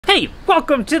Hey,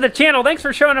 welcome to the channel. Thanks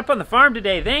for showing up on the farm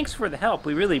today. Thanks for the help.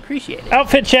 We really appreciate it.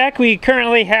 Outfit check. We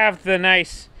currently have the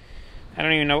nice, I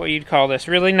don't even know what you'd call this,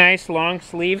 really nice long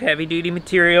sleeve heavy duty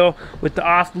material with the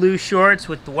off blue shorts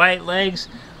with the white legs,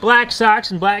 black socks,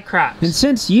 and black Crocs. And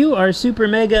since you are super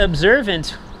mega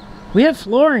observant, we have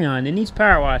flooring on. It needs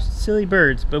power wash. Silly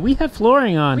birds, but we have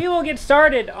flooring on. We will get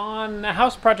started on the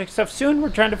house project stuff soon.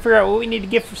 We're trying to figure out what we need to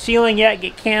get for ceiling yet,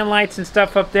 get can lights and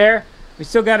stuff up there. We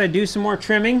still got to do some more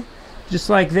trimming, just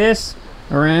like this,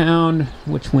 around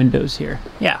which windows here?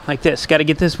 Yeah, like this. Got to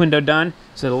get this window done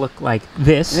so it'll look like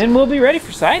this. And then we'll be ready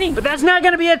for siding. But that's not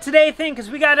going to be a today thing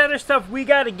because we got other stuff we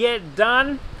got to get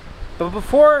done. But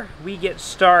before we get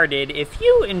started, if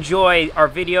you enjoy our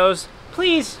videos,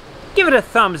 please give it a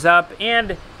thumbs up.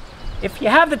 And if you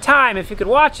have the time, if you could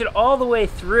watch it all the way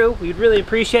through, we'd really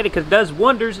appreciate it because it does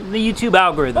wonders in the YouTube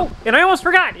algorithm. Oh, and I almost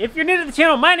forgot, if you're new to the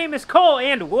channel, my name is Cole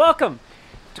and welcome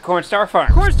to Cornstar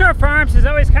Farms. Cornstar Farms has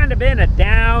always kind of been a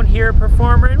down here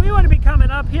performer, and we want to become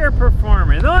an up here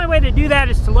performer. And the only way to do that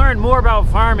is to learn more about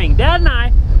farming. Dad and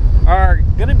I are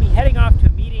going to be heading off to a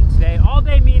meeting today,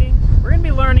 all-day meeting. We're going to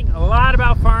be learning a lot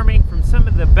about farming from some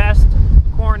of the best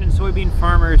corn and soybean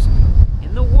farmers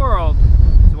in the world.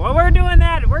 So while we're doing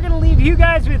that, we're going to leave you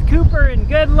guys with Cooper, and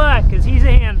good luck because he's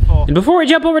a handful. And before we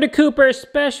jump over to Cooper,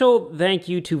 special thank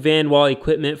you to VanWall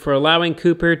Equipment for allowing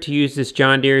Cooper to use this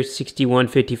John Deere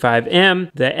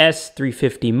 6155M, the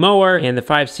S350 mower, and the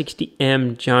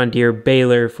 560M John Deere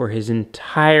Baler for his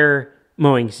entire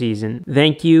mowing season.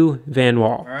 Thank you,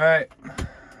 VanWall. All right,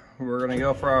 we're going to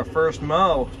go for our first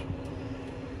mow.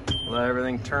 Let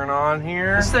everything turn on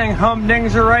here. This thing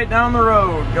humdings are right down the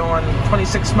road, going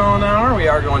 26 miles an hour. We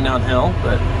are going downhill,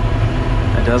 but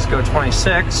it does go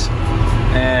 26,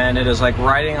 and it is like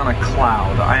riding on a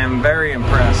cloud. I am very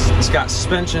impressed. It's got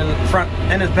suspension, front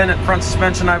independent front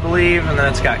suspension, I believe, and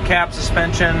then it's got cab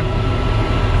suspension,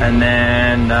 and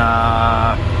then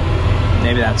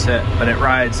maybe that's it, but it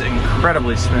rides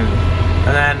incredibly smooth.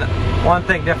 And then one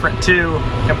thing different too,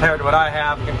 compared to what I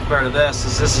have, compared to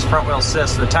this is front wheel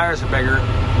assist. The tires are bigger,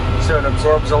 so it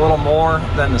absorbs a little more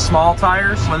than the small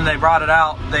tires. When they brought it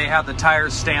out, they had the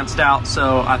tires stanced out,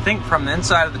 so I think from the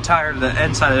inside of the tire to the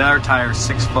inside of the other tire is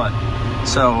 6 foot.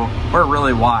 So we're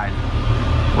really wide,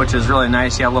 which is really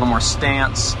nice. You have a little more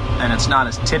stance, and it's not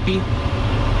as tippy,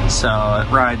 so it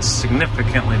rides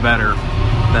significantly better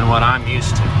than what I'm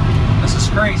used to. This is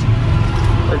crazy.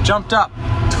 They've jumped up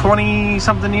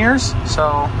 20-something years, so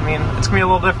I mean, it's gonna be a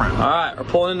little different. All right, we're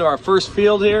pulling into our first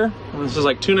field here. This is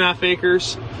like 2.5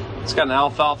 acres. It's got an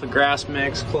alfalfa grass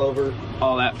mix, clover,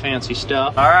 all that fancy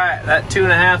stuff. All right, that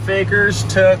 2.5 acres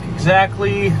took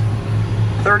exactly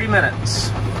 30 minutes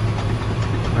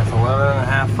with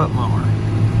 11.5 foot mower.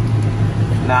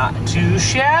 Not too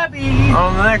shabby.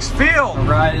 On the next field, the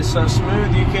ride is so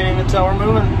smooth you can't even tell we're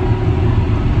moving.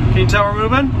 Can you tell we're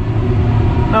moving?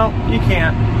 No, you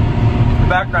can't. If the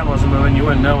background wasn't moving, you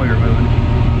wouldn't know we were moving.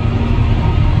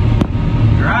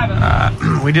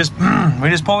 Driving. We just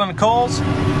pulled into Coles.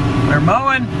 We're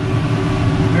mowing.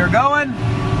 We're going.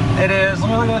 It is, let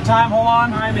me look at the time, hold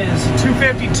on. Time is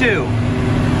 2:52.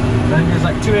 I think there's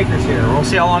like 2 acres here. We'll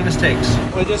see how long this takes.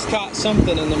 We just caught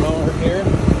something in the mower here.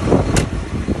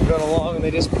 Going along, and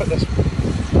they just put this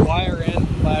wire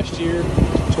in last year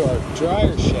to our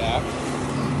dryer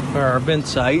shaft, or our bin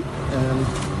site, and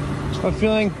I'm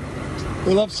feeling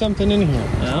we left something in here.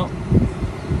 Now,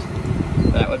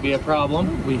 that would be a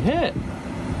problem. We hit.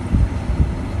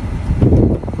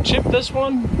 Chipped this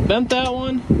one, bent that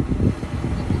one.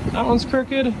 That one's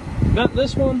crooked, bent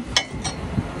this one.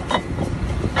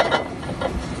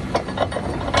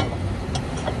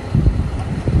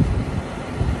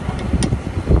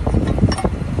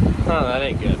 Oh, that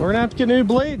ain't good. We're gonna have to get new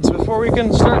blades before we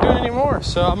can start doing any more.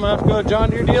 So I'm gonna have to go to John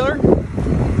Deere dealer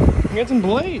and get some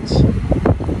blades.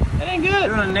 That ain't good.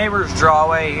 Doing a neighbor's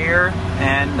drawway here,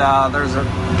 and there's a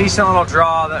decent little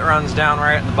draw that runs down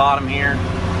right at the bottom here.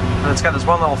 And it's got this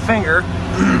one little finger.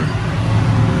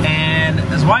 And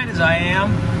as wide as I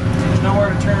am, there's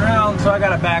nowhere to turn around, so I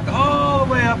gotta back all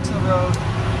the way up to the road.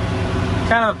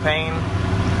 Kind of a pain.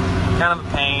 Kind of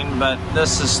a pain, but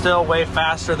this is still way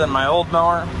faster than my old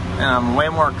mower, and I'm way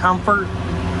more comfort,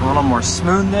 a little more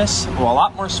smoothness, well, a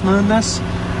lot more smoothness,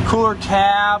 cooler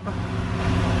cab,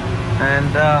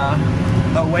 and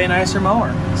a way nicer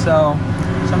mower. So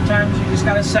sometimes you just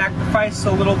gotta sacrifice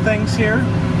the little things here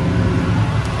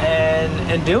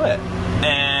and do it.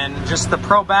 And just the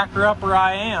pro backer upper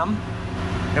I am,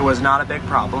 it was not a big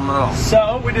problem at all.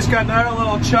 So we just got another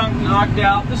little chunk knocked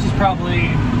out. This is probably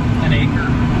an acre,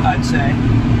 I'd say,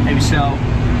 maybe so.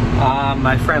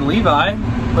 My friend Levi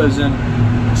lives in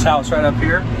this house right up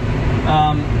here.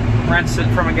 Rents it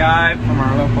from a guy from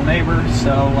our local neighbor.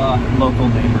 So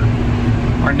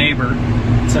our neighbor.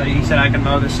 So he said I can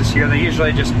mow this year. They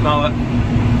usually just mow it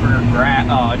for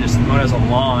grass. Just mow it as a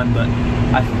lawn. But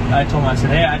I told him, I said,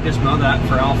 hey, I just mow that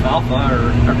for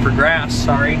alfalfa or for grass.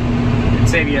 Sorry, it'd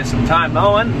save you some time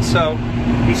mowing. So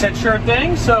he said sure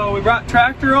thing. So we brought the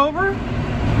tractor over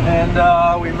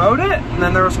and we mowed it. And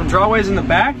then there were some drawaways in the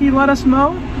back he let us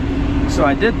mow. So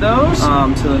I did those.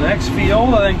 To the next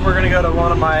field, I think we're gonna go to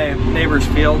one of my neighbor's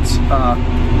fields.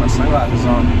 My sunglasses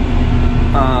on.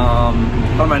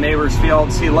 One of my neighbor's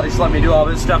fields. He's let me do all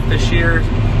this stuff this year.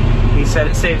 He said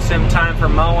it saves him time for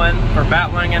mowing or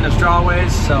battling in his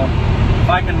drawaways. So if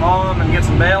I can mow them and get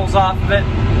some bales off of it,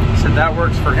 he said that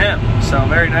works for him. So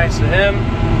very nice of him.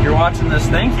 If you're watching this,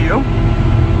 thank you.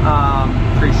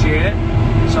 Appreciate it.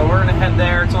 So we're gonna head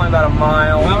there. It's only about a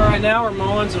mile. Well, right now we're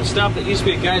mowing some stuff that used to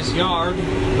be a guy's yard,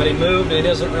 but he moved and he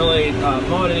doesn't really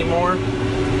mow it anymore.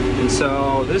 And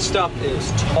so this stuff is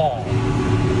tall. I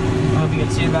don't know if you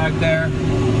can see it back there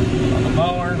on the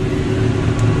mower,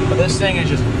 but this thing is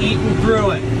just eating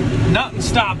through it. Nothing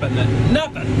stopping it.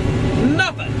 Nothing.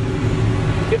 Nothing.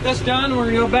 Get this done. We're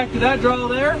gonna go back to that draw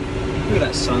there. Look at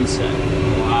that sunset.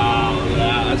 Wow, look at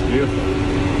that. That's beautiful.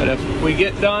 But if we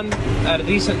get done at a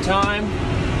decent time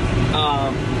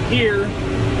here,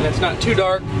 and it's not too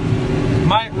dark,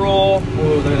 might roll.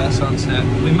 Oh, look at that sunset.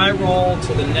 We might roll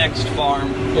to the next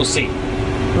farm. We'll see.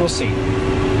 We'll see.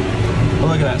 Oh,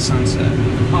 look at that sunset.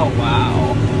 Oh,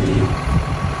 wow.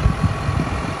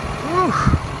 Oof.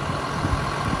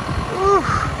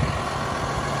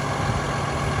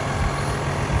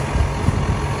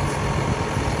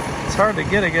 It's hard to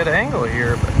get a good angle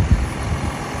here, but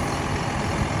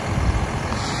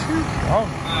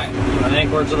alright, I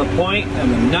think we're to the point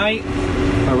in the night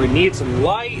where we need some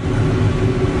light.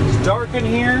 It's dark in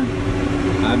here.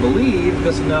 I believe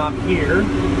this knob here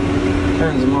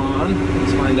turns them on.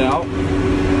 Let's find out.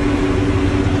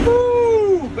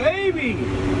 Woo, baby!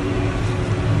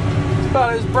 It's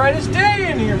about as bright as day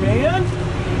in here, man.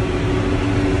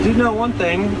 Do know one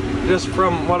thing, just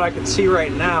from what I can see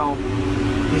right now,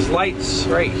 these lights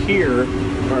right here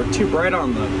are too bright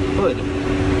on the hood.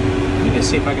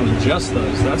 See if I can adjust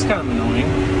those. That's kind of annoying.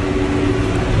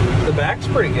 The back's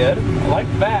pretty good. I like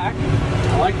the back.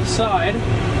 I like the side.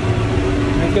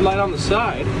 Make good light on the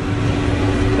side.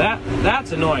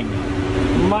 That's annoying.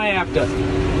 Might have to.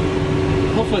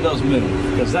 Hopefully those move,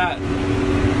 because that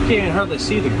you can't even hardly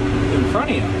see in front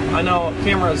of you. I know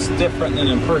camera's different than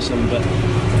in person, but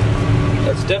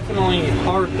it's definitely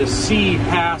hard to see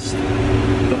past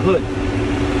the hood.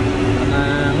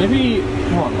 Maybe,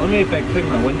 come on, let me see if I can clean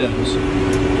my windows.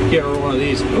 Get rid of one of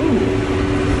these. Ooh.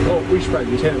 Oh, we should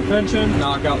probably be paying attention.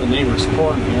 Knock out the neighbor's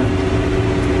corn here.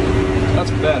 That's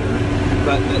better,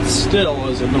 but it still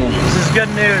is annoying. This is good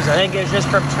news. I think it's just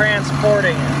from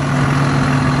transporting it.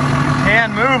 You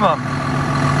can move them.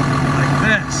 Like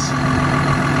this.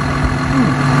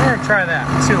 We're gonna try that.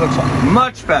 Let's see what it looks like.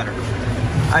 Much better.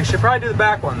 I should probably do the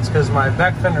back ones because my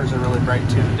back fenders are really bright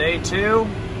too. Day 2.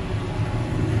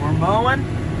 We're mowing.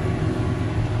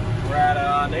 We're at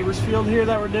a neighbor's field here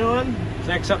that we're doing. It's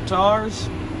next up to ours.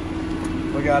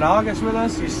 We got August with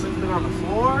us. He's sleeping on the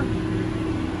floor.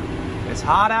 It's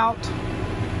hot out,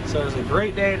 so it's a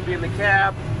great day to be in the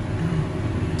cab.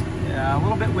 Yeah, a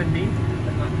little bit windy,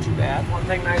 but not too bad. One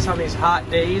thing nice on these hot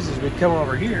days is we come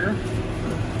over here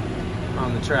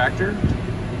on the tractor,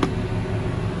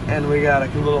 and we got a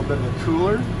little bit of a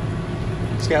cooler.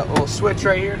 It's got a little switch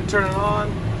right here to turn it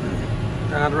on.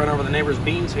 Trying not to run over the neighbor's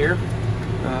beans here.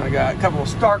 I got a couple of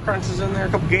Star Crunches in there, a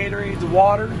couple Gatorades,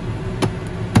 water.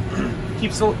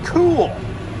 Keeps it cool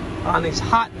on these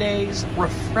hot days.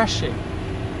 Refreshing,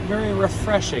 very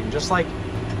refreshing. Just like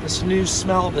this new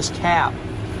smell of this cab.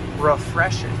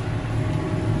 Refreshing.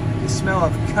 The smell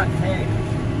of cut hay.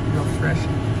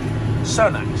 Refreshing. So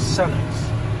nice, so nice.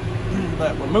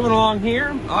 But we're moving along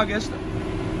here. August,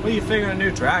 what are you figuring a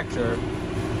new tractor?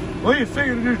 What are you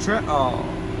figuring a new tractor? Oh.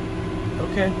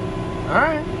 Okay, all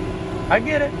right, I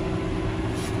get it.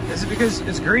 Is it because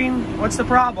it's green? What's the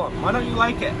problem? Why don't you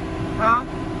like it? Huh?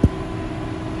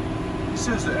 He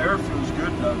says the air feels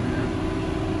good down here.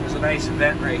 There's a nice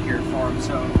vent right here for him,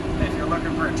 so if you're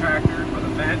looking for a tractor with a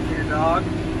vent for your dog,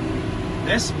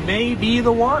 this may be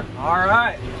the one. All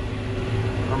right,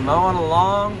 we're mowing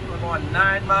along. We're going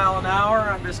 9 miles an hour.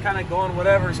 I'm just kind of going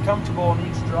whatever's comfortable in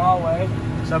each drawway.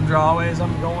 Some drawaways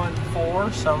I'm going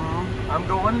 4, some I'm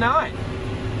going 9.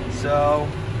 So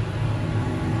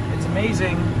it's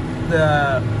amazing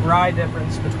the ride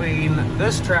difference between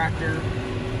this tractor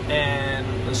and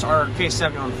this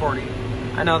RK7140.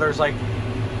 I know there's like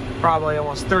probably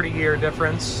almost 30-year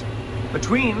difference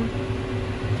between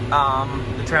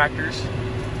the tractors,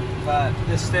 but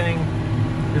this thing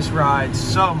just rides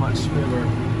so much smoother,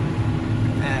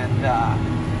 and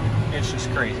it's just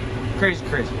crazy, crazy,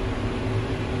 crazy.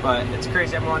 But it's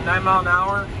crazy. I'm going 9 miles an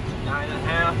hour,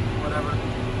 9.5, whatever.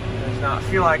 It does not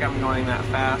feel like I'm going that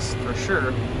fast for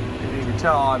sure. As you can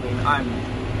tell, I mean,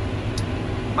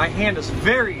 my hand is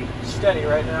very steady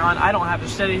right now, and I don't have a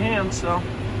steady hand, so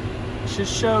it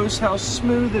just shows how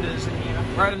smooth it is in here.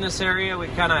 Right in this area, we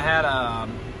kind of had a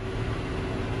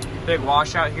big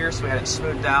washout here, so we had it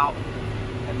smoothed out,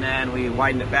 and then we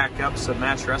widened it back up so it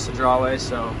matched the rest of the drawway.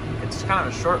 So it's kind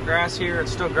of a short grass here.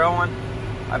 It's still growing.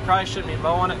 I probably shouldn't be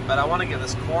mowing it, but I want to get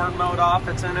this corn mowed off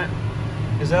that's in it,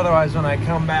 because otherwise when I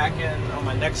come back in on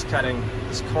my next cutting,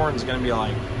 this corn's going to be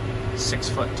like 6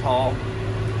 foot tall.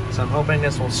 So I'm hoping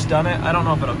this will stun it. I don't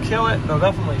know if it'll kill it. It'll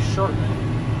definitely shorten it.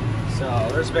 So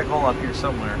there's a big hole up here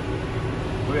somewhere.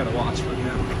 We gotta watch for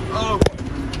him. Oh boy.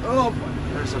 Oh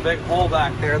boy. There's a big hole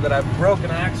back there that I've broken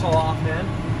an axle off in.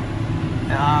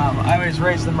 I always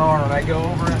raise the mower when I go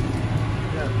over it.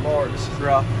 Yeah, mower, this is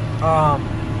rough.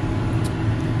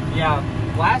 Yeah,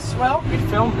 well, we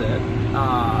filmed it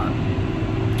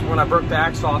when I broke the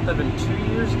axle off. That'd been 2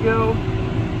 years ago.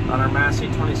 On our Massey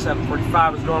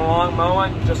 2745 was going along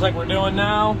mowing, just like we're doing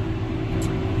now.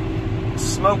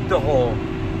 Smoked the hole.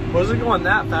 Wasn't going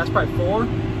that fast, probably 4.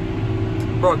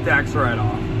 Broke the axle right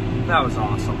off. That was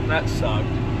awesome. That sucked.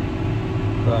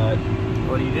 But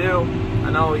what do you do? I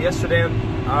know yesterday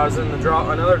I was in the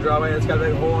another drawway that's got a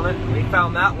big hole in it, and we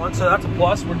found that one, so that's a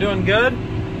plus. We're doing good.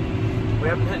 We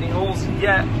haven't hit any holes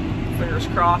yet. Fingers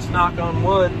crossed, knock on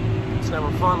wood. It's never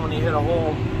fun when you hit a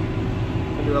hole.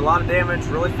 Do a lot of damage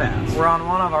really fast. We're on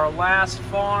one of our last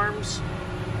farms.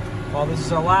 Well, this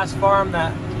is our last farm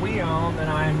that we own that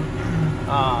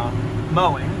I'm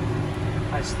mowing.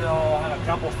 I still have a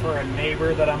couple for a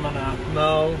neighbor that I'm gonna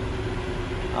mow.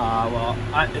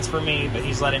 It's for me, but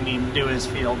he's letting me do his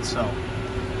field, so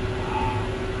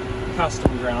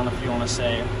custom ground, if you want to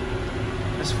say.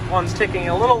 This one's taking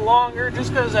a little longer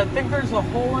just because I think there's a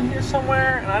hole in here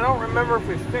somewhere, and I don't remember if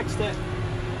we fixed it.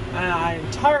 And I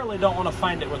entirely don't want to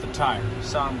find it with a tire.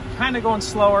 So I'm kind of going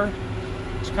slower,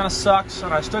 which kind of sucks.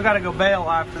 And I still got to go bale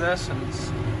after this, and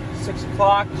it's 6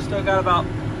 o'clock. Still got about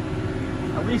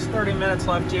at least 30 minutes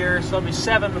left here, so it'll be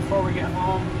 7 before we get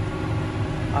home.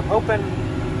 I'm hoping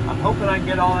I can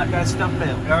get all that guy's stuff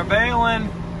baled. We're baling.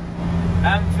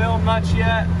 Haven't filmed much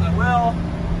yet. I will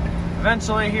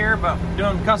eventually here, but we're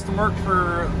doing custom work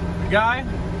for the guy,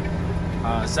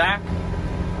 Zach,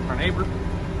 our neighbor.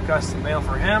 Custom bale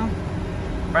for him.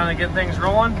 Trying to get things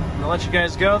rolling. I'm gonna let you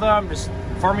guys go though. I'm just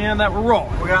informing you that we're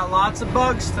rolling. We got lots of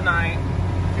bugs tonight.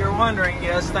 If you're wondering,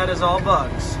 yes, that is all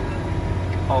bugs.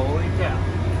 Holy cow.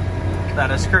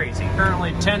 That is crazy.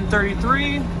 Currently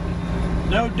 10:33.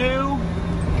 No dew.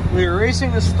 We're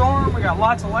racing the storm. We got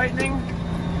lots of lightning.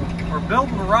 We're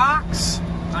building rocks.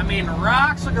 I mean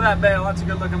rocks. Look at that bale. That's a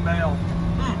good looking bale.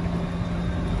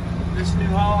 This New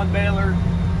Holland baler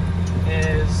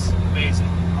is amazing.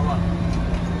 I love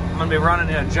it. I'm gonna be running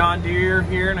a John Deere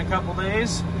here in a couple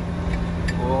days.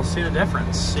 We'll see the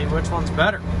difference. See which one's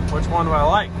better. Which one do I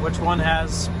like? Which one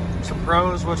has some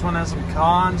pros? Which one has some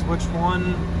cons? Which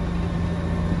one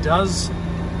does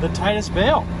the tightest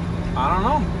bale? I don't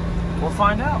know. We'll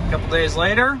find out. A couple days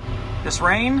later, this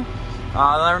rain. The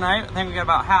other night, I think we got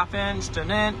about 1/2 inch to 1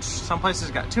 inch. Some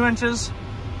places got 2 inches.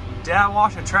 Dad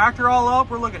washed the tractor all up.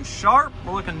 We're looking sharp.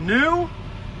 We're looking new.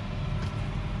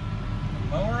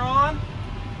 Mower on.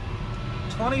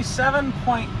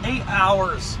 27.8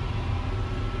 hours.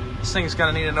 This thing's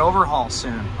gonna need an overhaul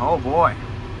soon. Oh boy.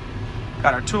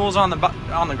 Got our tools on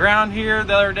the ground here.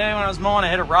 The other day when I was mowing, I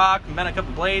hit a rock and bent a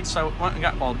couple blades, so I went and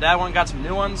got, well, Dad went and got some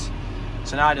new ones.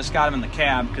 So now I just got them in the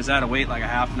cab because I had to wait like a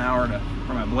half an hour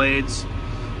for my blades.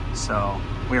 So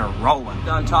we are rolling.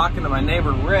 Done talking to my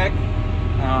neighbor Rick.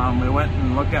 We went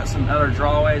and looked at some other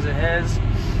drawaways of his.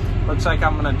 Looks like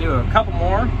I'm gonna do a couple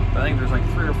more. I think there's like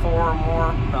 3 or 4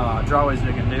 more drawaways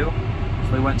we can do.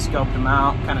 So we went and scoped them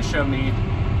out, kind of showed me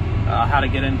how to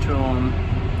get into them,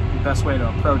 the best way to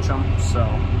approach them. So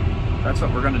that's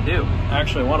what we're gonna do.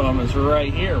 Actually, one of them is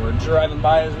right here. We're driving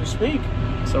by as we speak.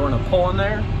 So we're gonna pull in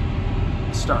there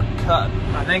and start cutting.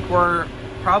 I think we're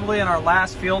probably in our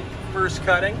last field first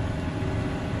cutting.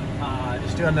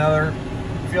 Just do another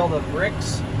field of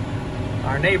bricks.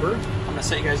 Our neighbor, I'm gonna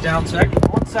set you guys down a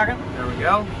 1 second. There we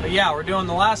go. But yeah, we're doing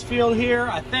the last field here.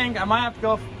 I think I might have to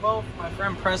go for both. My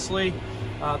friend Presley,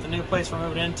 the new place we're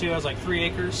moving into has like 3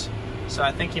 acres. So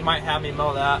I think he might have me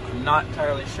mow that. I'm not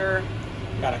entirely sure.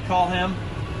 Gotta call him.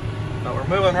 But we're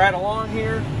moving right along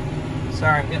here.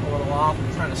 Sorry, I'm getting a little off.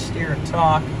 I'm trying to steer and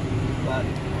talk. but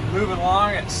moving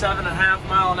along at 7.5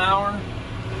 miles an hour.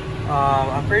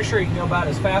 I'm pretty sure you can go about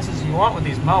as fast as you want with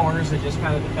these mowers. It just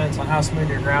kind of depends on how smooth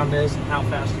your ground is and how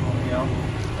fast you want to go.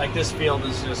 Like this field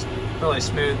is just really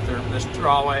smooth, or this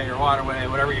drawway or waterway,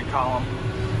 whatever you call them.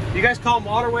 You guys call them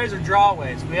waterways or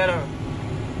drawways?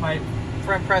 My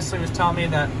friend Presley was telling me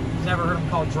that he's never heard them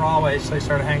called drawways, so he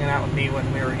started hanging out with me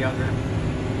when we were younger.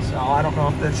 So I don't know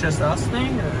if that's just us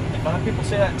thing or if other people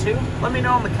say that too. Let me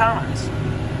know in the comments.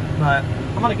 But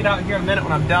I'm gonna get out here in a minute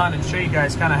when I'm done and show you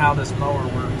guys kind of how this mower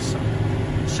works.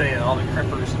 Show you all the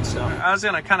crimpers and stuff. I was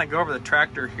gonna kind of go over the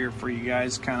tractor here for you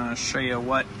guys, kind of show you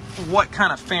what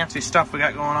kind of fancy stuff we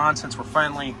got going on since we're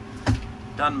finally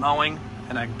done mowing,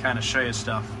 and I can kind of show you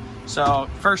stuff. So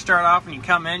first start off when you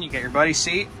come in, you get your buddy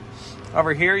seat.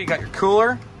 Over here you got your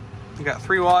cooler. You got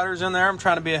 3 waters in there. I'm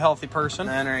trying to be a healthy person.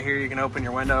 And right here you can open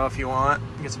your window if you want,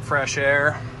 get some fresh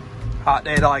air. Hot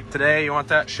day like today, you want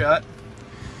that shut.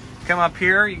 Come up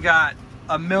here, you got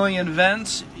a million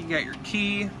vents. You got your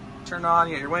key, turn on,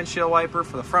 you got your windshield wiper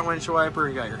for the front windshield wiper,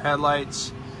 you got your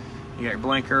headlights, you got your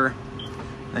blinker,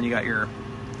 then you got your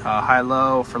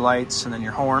high-low for lights, and then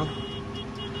your horn.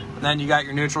 And then you got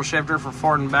your neutral shifter for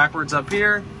forward and backwards up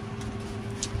here.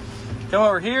 Come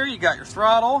over here, you got your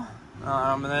throttle,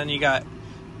 and then you got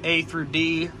A through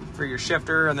D for your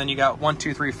shifter, and then you got 1,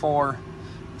 2, 3, 4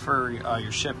 for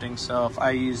your shifting. So if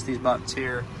I use these buttons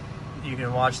here, you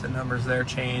can watch the numbers there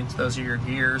change. Those are your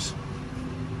gears.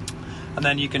 And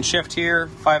then you can shift here,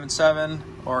 5 and 7,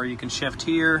 or you can shift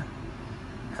here,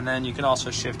 and then you can also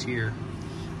shift here.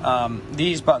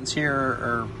 These buttons here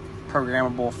are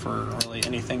programmable for really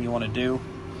anything you want to do,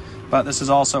 but this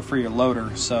is also for your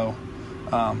loader. So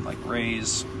like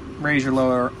raise your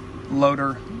loader,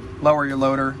 lower your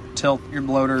loader, tilt your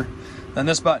loader. Then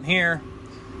this button here,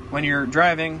 when you're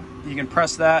driving, you can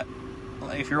press that.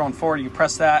 If you're going forward, you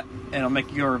press that and it'll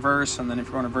make you go reverse, and then if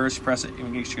you're going reverse, you press it, it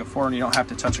makes you go forward and you don't have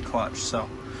to touch a clutch. So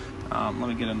let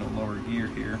me get into lower gear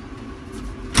here.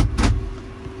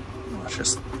 It's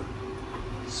just,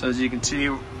 so as you can see,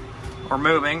 we're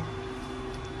moving.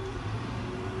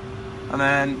 And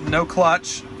then no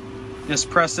clutch, just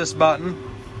press this button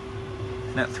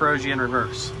and it throws you in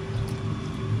reverse.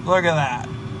 Look at that.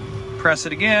 Press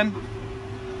it again,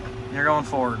 and you're going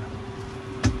forward.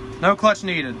 No clutch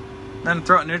needed. Then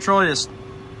throw it neutral, just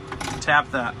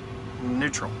tap that,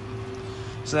 neutral.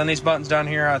 So then these buttons down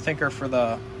here, I think are for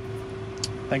the,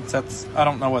 I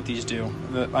don't know what these do.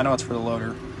 I know it's for the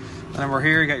loader. And then over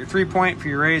here, you got your 3-point for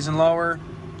your raise and lower.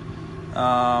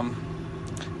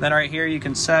 Then right here, you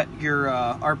can set your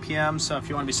RPM. So if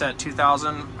you want to be set at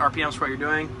 2,000 RPMs for what you're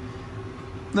doing,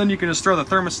 then you can just throw the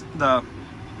hydrostat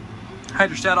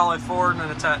all the way forward, and then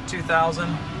it's at 2,000.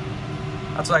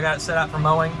 That's what I got it set up for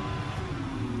mowing.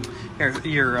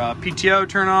 Your PTO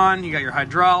turn on, you got your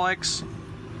hydraulics,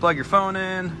 plug your phone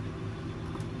in,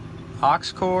 aux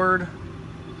cord,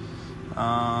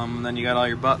 then you got all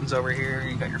your buttons over here,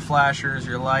 you got your flashers,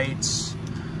 your lights,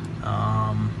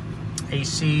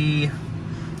 AC,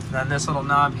 then this little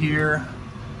knob here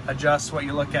adjusts what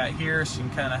you look at here, so you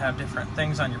can kind of have different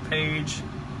things on your page.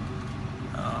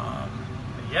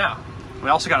 Yeah, we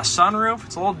also got a sunroof.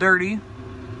 It's a little dirty,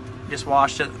 just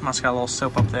washed it, must got a little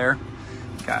soap up there.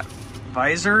 Got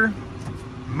visor,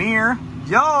 mirror,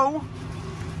 yo!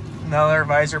 Another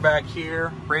visor back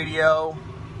here, radio,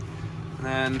 and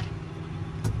then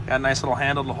got a nice little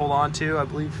handle to hold on to, I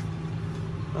believe.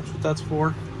 That's what that's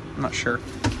for. I'm not sure.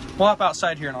 We'll hop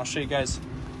outside here and I'll show you guys.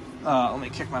 Let me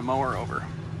kick my mower over.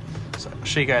 So I'll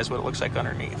show you guys what it looks like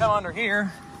underneath. Now under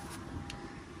here,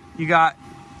 you got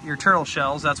your turtle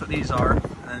shells. That's what these are.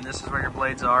 And then this is where your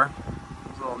blades are.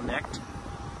 It's a little nicked.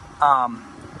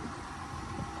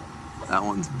 That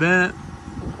one's bent.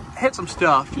 Hit some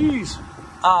stuff, jeez.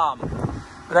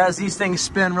 But as these things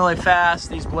spin really fast,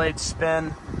 these blades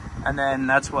spin, and then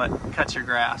that's what cuts your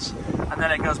grass. And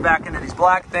then it goes back into these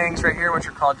black things right here, which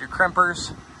are called your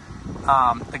crimpers.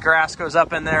 The grass goes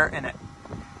up in there, and it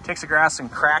takes the grass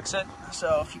and cracks it.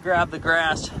 So if you grab the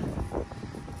grass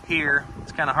here,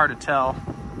 it's kind of hard to tell.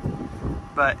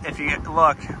 But if you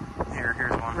look,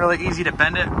 here's one. Really easy to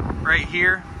bend it right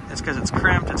here. It's because it's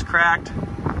crimped, it's cracked.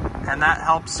 And that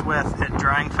helps with it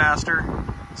drying faster.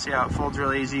 See how it folds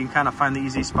really easy? You can kind of find the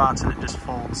easy spots and it just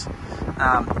folds.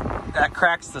 That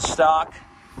cracks the stalk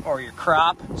or your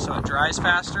crop so it dries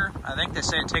faster. I think they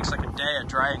say it takes like a day of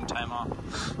drying time off.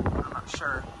 I'm not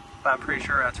sure, but I'm pretty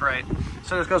sure that's right.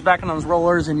 So this goes back in those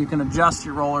rollers, and you can adjust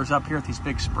your rollers up here with these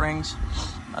big springs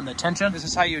on the tension. This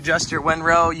is how you adjust your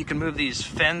windrow. You can move these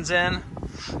fins in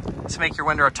to make your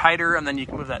windrow tighter, and then you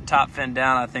can move that top fin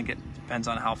down. I think it depends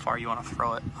on how far you want to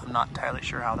throw it. I'm not entirely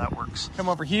sure how that works. Come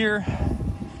over here.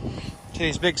 See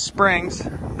these big springs,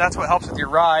 that's what helps with your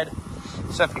ride.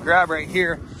 So if you grab right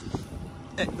here,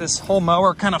 this whole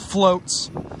mower kind of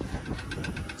floats.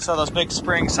 So those big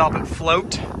springs help it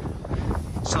float.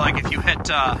 So like if you hit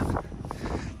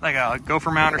like a gopher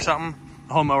mount or something,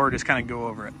 the whole mower just kind of go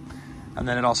over it. And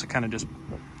then it also kind of just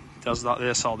does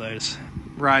this all day. Just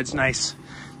rides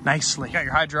nicely. You got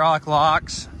your hydraulic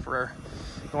locks for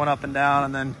going up and down,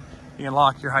 and then you can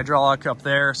lock your hydraulic up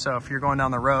there. So if you're going down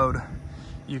the road,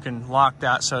 you can lock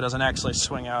that so it doesn't actually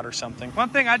swing out or something. One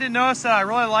thing I did notice that I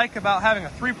really like about having a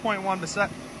 3.1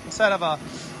 instead of a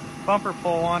bumper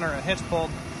pull one or a hitch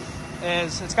pulled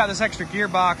is it's got this extra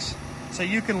gearbox, so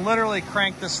you can literally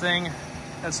crank this thing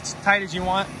as tight as you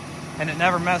want, and it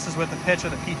never messes with the pitch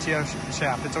of the PTO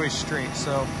shaft. It's always straight,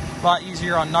 so a lot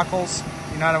easier on knuckles.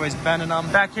 You're not always bending them.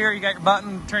 Back here, you got your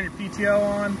button to turn your PTO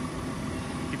on.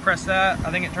 You press that,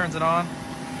 I think it turns it on.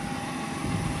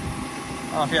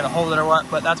 I don't know if you had to hold it or what,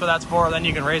 but that's what that's for. Then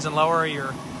you can raise and lower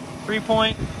your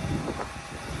 3-point,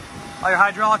 all your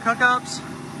hydraulic hookups,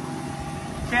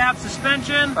 cab,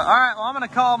 suspension. But all right, well, I'm gonna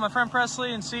call my friend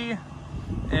Presley and see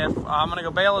if I'm gonna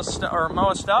go bale his or mow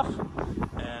his stuff.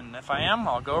 And if I am,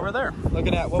 I'll go over there.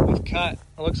 Looking at what we've cut,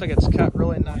 it looks like it's cut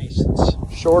really nice. It's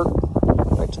short,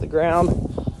 right to the ground.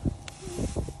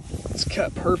 It's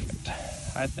cut perfect,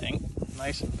 I think.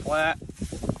 Nice and flat.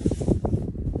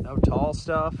 No tall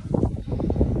stuff.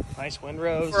 Nice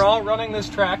windrows. We're all running this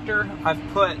tractor. I've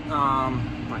put, I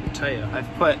can tell you,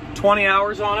 I've put 20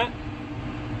 hours on it.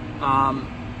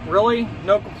 Really,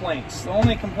 no complaints. The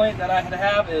only complaint that I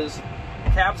have is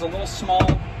the cab's a little small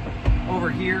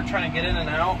over here trying to get in and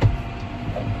out.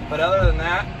 But other than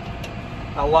that,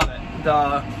 I love it.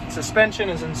 The suspension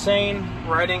is insane.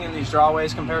 Riding in these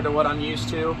drawaways compared to what I'm used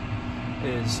to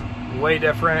is way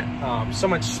different. So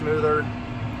much smoother.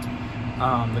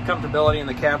 The comfortability in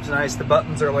the cab's nice. The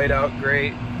buttons are laid out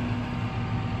great.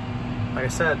 Like I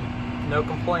said, no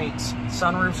complaints.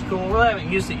 Sunroof's cool. Really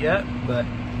haven't used it yet, but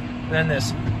then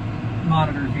this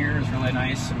monitor here is really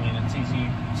nice. I mean, it's easy,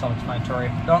 self-explanatory.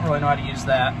 Don't really know how to use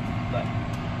that, but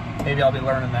maybe I'll be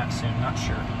learning that soon. Not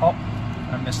sure. Oh,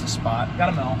 I missed a spot. Got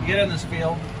a mill. Get in this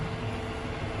field.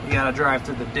 You gotta drive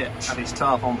through the ditch. These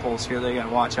telephone poles here, they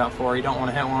gotta watch out for. You don't want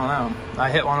to hit one of them. I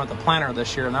hit one with the planter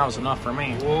this year, and that was enough for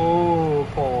me. Whoa,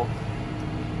 pole.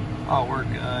 Oh, we're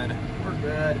good. We're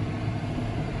good.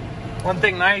 One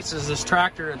thing nice is this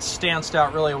tractor, it stanced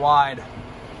out really wide.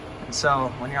 And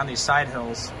so when you're on these side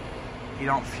hills, you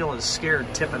don't feel as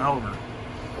scared tipping over.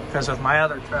 Because with my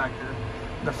other tractor,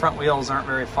 the front wheels aren't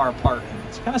very far apart.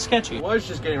 It's kind of sketchy. I was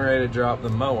just getting ready to drop the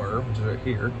mower, which is right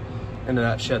here, into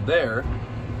that shed there.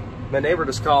 My neighbor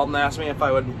just called and asked me if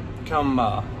I would come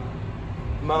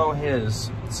mow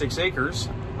his 6 acres,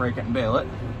 rake it and bale it.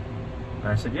 And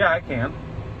I said, yeah, I can.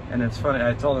 And it's funny,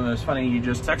 I told him it was funny you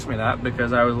just texted me that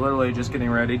because I was literally just getting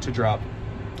ready to drop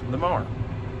the mower.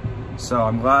 So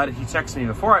I'm glad he texted me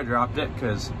before I dropped it,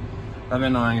 because I've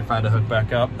been knowing if I had to hook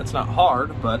back up. It's not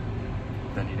hard, but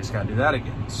then you just gotta do that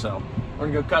again. So we're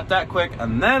gonna go cut that quick,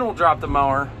 and then we'll drop the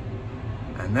mower,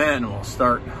 and then we'll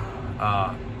start,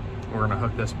 we're gonna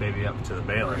hook this baby up to the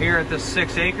baler. We're here at this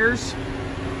 6 acres,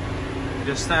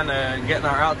 just then getting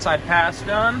our outside pass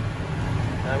done.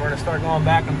 And we're gonna start going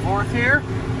back and forth here.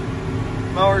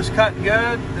 Mower's cut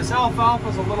good. This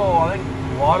alfalfa's a little, I think,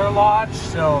 water lodged,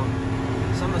 so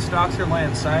some of the stalks are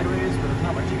laying sideways, but there's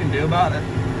not much you can do about it.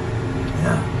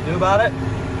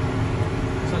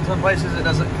 So in some places it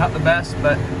doesn't cut the best,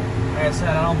 but like I said,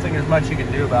 I don't think there's much you can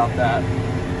do about that.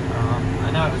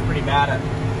 I know it was pretty bad at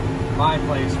my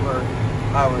place where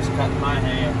I was cutting my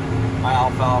hay, my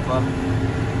alfalfa,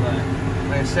 but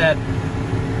like I said,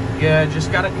 yeah,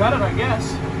 just gotta cut it, I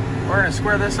guess. We're gonna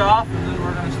square this off, and then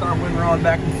we're gonna start windrowing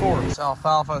back and forth. This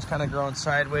alfalfa is kind of growing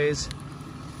sideways,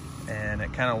 and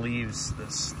it kind of leaves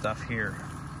this stuff here.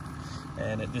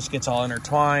 And it just gets all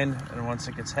intertwined, and once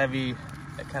it gets heavy,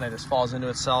 it kind of just falls into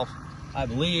itself. I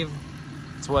believe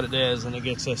it's what it is, and it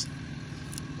gets this,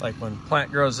 like when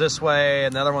plant grows this way,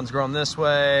 and the other one's growing this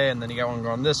way, and then you got one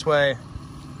growing this way,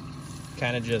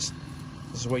 kind of just,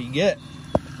 this is what you get.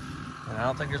 And I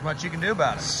don't think there's much you can do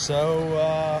about it.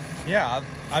 So, yeah,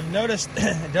 I've noticed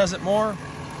it does it more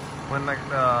when the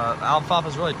alfalfa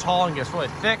is really tall and gets really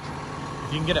thick.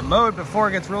 If you can get it mowed before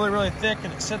it gets really, really thick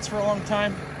and it sits for a long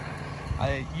time,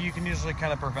 you can usually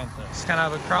kind of prevent this. It's kind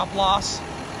of a crop loss,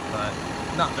 but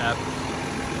not bad.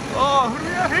 Oh, who do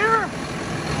we have here?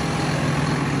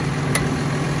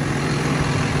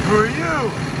 Who are you?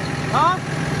 Huh?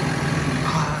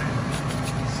 Hi.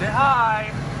 Say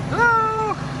hi.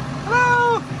 Hello.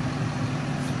 Hello.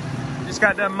 Just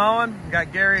got done mowing.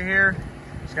 Got Gary here.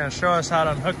 He's gonna show us how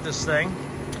to unhook this thing.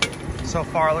 So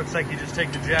far, it looks like you just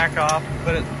take the jack off and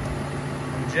put it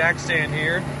in the jack stand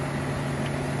here.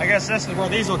 I guess this is where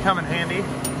these will come in handy.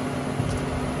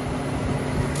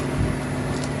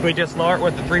 We just lower it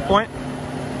with the 3-point.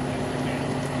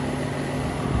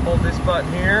 Hold this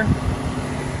button here.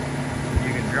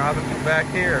 You can drop it from back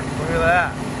here. Look at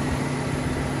that.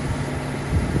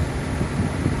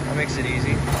 That makes it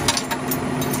easy.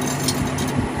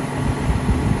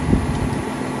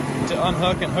 To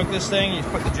unhook and hook this thing, you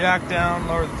put the jack down,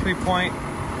 lower the 3-point,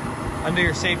 undo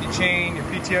your safety chain, your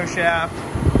PTO shaft,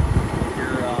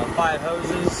 your 5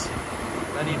 hoses.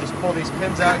 Then you just pull these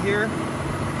pins out here,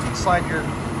 slide your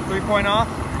 3-point off,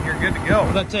 and you're good to go.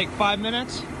 Will that take 5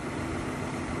 minutes?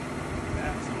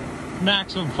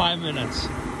 Maximum 5 minutes.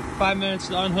 5 minutes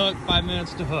to unhook, 5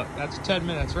 minutes to hook. That's 10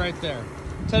 minutes right there.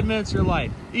 10 minutes of your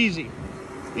life. Easy.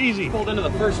 Easy. Pulled into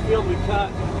the first field we cut.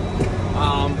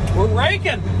 We're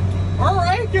raking. We're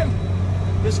raking.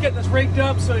 Just getting this raked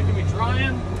up so it can be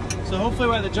drying. So hopefully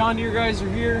while the John Deere guys are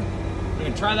here, we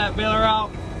can try that baler out,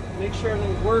 make sure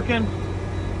everything's working,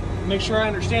 make sure I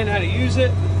understand how to use it.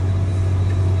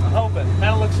 I'm hoping. Kind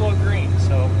of looks a little green,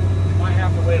 so might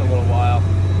have to wait a little while.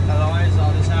 Otherwise,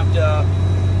 I'll just have to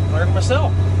learn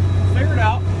myself. Figure it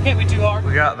out. Can't be too hard.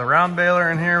 We got the round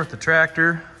baler in here with the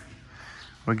tractor.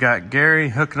 We got Gary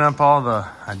hooking up all the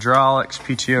hydraulics,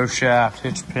 PTO shaft,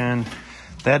 hitch pin.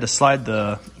 They had to slide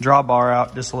the drawbar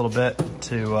out just a little bit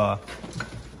to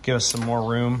give us some more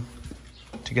room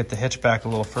to get the hitch back a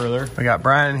little further. We got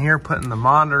Brian in here putting the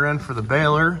monitor in for the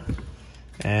baler.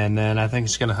 And then I think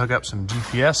he's gonna hook up some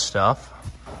GPS stuff.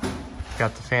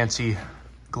 Got the fancy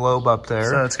globe up there.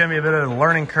 So it's gonna be a bit of a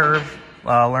learning curve,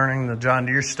 learning the John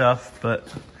Deere stuff, but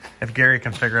if Gary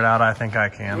can figure it out, I think I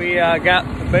can. We got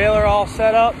the baler all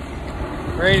set up,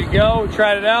 ready to go. We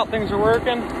tried it out, things are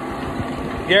working.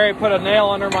 Gary put a nail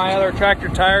under my other tractor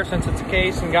tire since it's a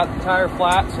case and got the tire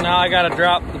flat. So now I gotta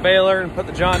drop the baler and put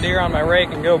the John Deere on my rake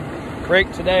and go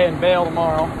rake today and bale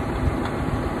tomorrow.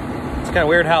 It's kind of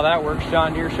weird how that works.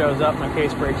 John Deere shows up, my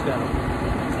case breaks down.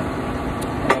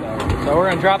 So we're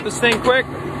gonna drop this thing quick,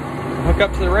 hook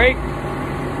up to the rake,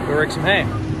 go rake some hay.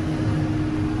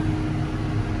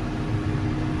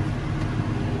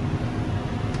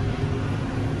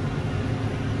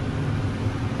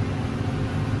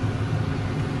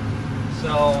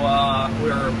 So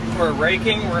we're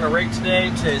raking. We're gonna rake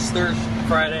today. Today's Thursday,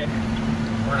 Friday.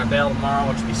 We're gonna bale tomorrow,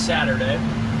 which will be Saturday.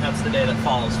 That's the day that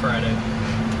follows Friday.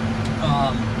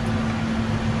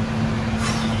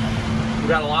 We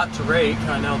got a lot to rake.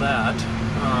 I know that.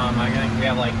 I think we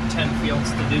have like 10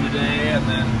 fields to do today, and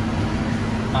then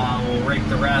we'll rake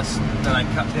the rest that I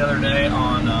cut the other day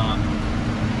on.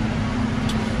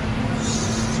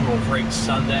 So we'll rake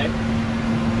Sunday,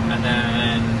 and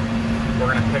then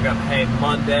we're gonna pick up hay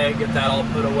Monday, get that all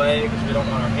put away because we don't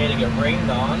want our hay to get rained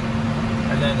on.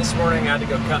 And then this morning I had to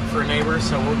go cut for a neighbor,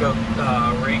 so we'll go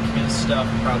rake his stuff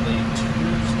probably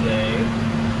Tuesday,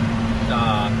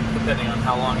 depending on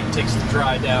how long it takes to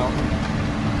dry down.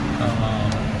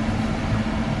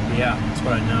 Yeah, that's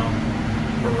what I know.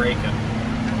 We're raking.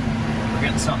 We're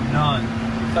getting something done.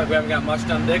 Looks like we haven't got much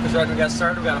done today because right when we got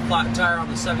started, we got a flat tire on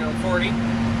the 7140,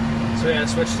 so we had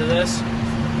to switch to this.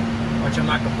 Which I'm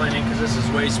not complaining because this is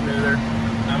way smoother.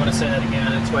 I'm gonna say that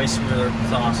again, it's way smoother,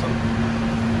 it's awesome.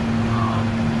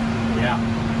 Yeah,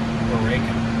 we're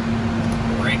raking.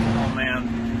 We're raking. Oh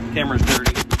man, camera's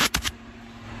dirty.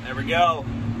 There we go.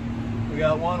 We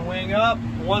got one wing up,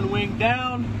 one wing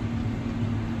down.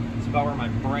 It's about where my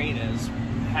brain is,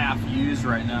 half used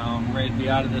right now. I'm ready to be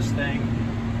out of this thing.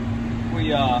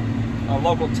 We, a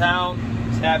local town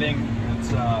is having,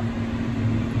 it's, I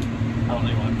don't know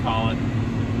what you want to call it.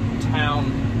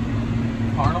 Town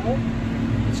carnival.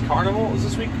 It's carnival. Is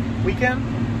this weekend?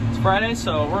 It's Friday,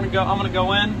 so we're gonna go. I'm gonna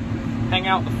go in, hang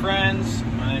out with friends.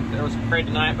 There was a parade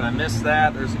tonight, but I missed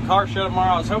that. There's a car show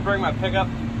tomorrow. I was hoping to bring my pickup,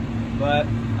 but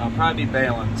I'll probably be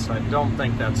bailing, so I don't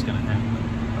think that's gonna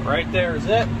happen. But right there is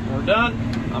it. We're done.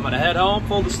 I'm gonna head home,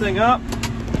 fold this thing up,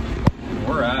 and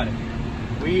we're at it.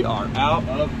 We are out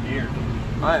of here.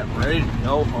 I am ready to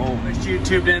go home. This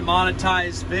YouTube didn't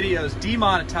monetize videos,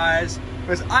 demonetized.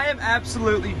 Because I am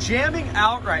absolutely jamming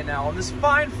out right now on this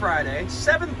fine Friday,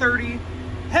 7:30,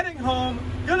 heading home,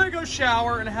 gonna go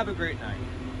shower and have a great night.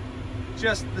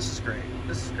 This is great.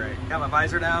 This is great. Got my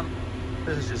visor down.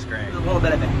 This is just great. A little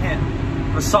bit of a hint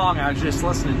of a song I was just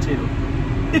listening to.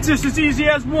 It's just as easy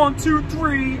as 1, 2,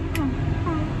 3.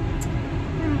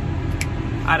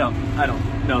 I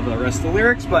don't know the rest of the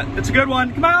lyrics, but it's a good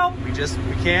one. Come on. We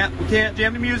can't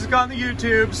jam the music on the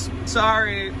YouTubes.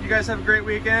 Sorry. You guys have a great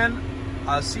weekend.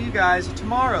 I'll see you guys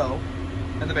tomorrow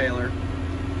in the baler.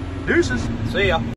 Deuces. See ya.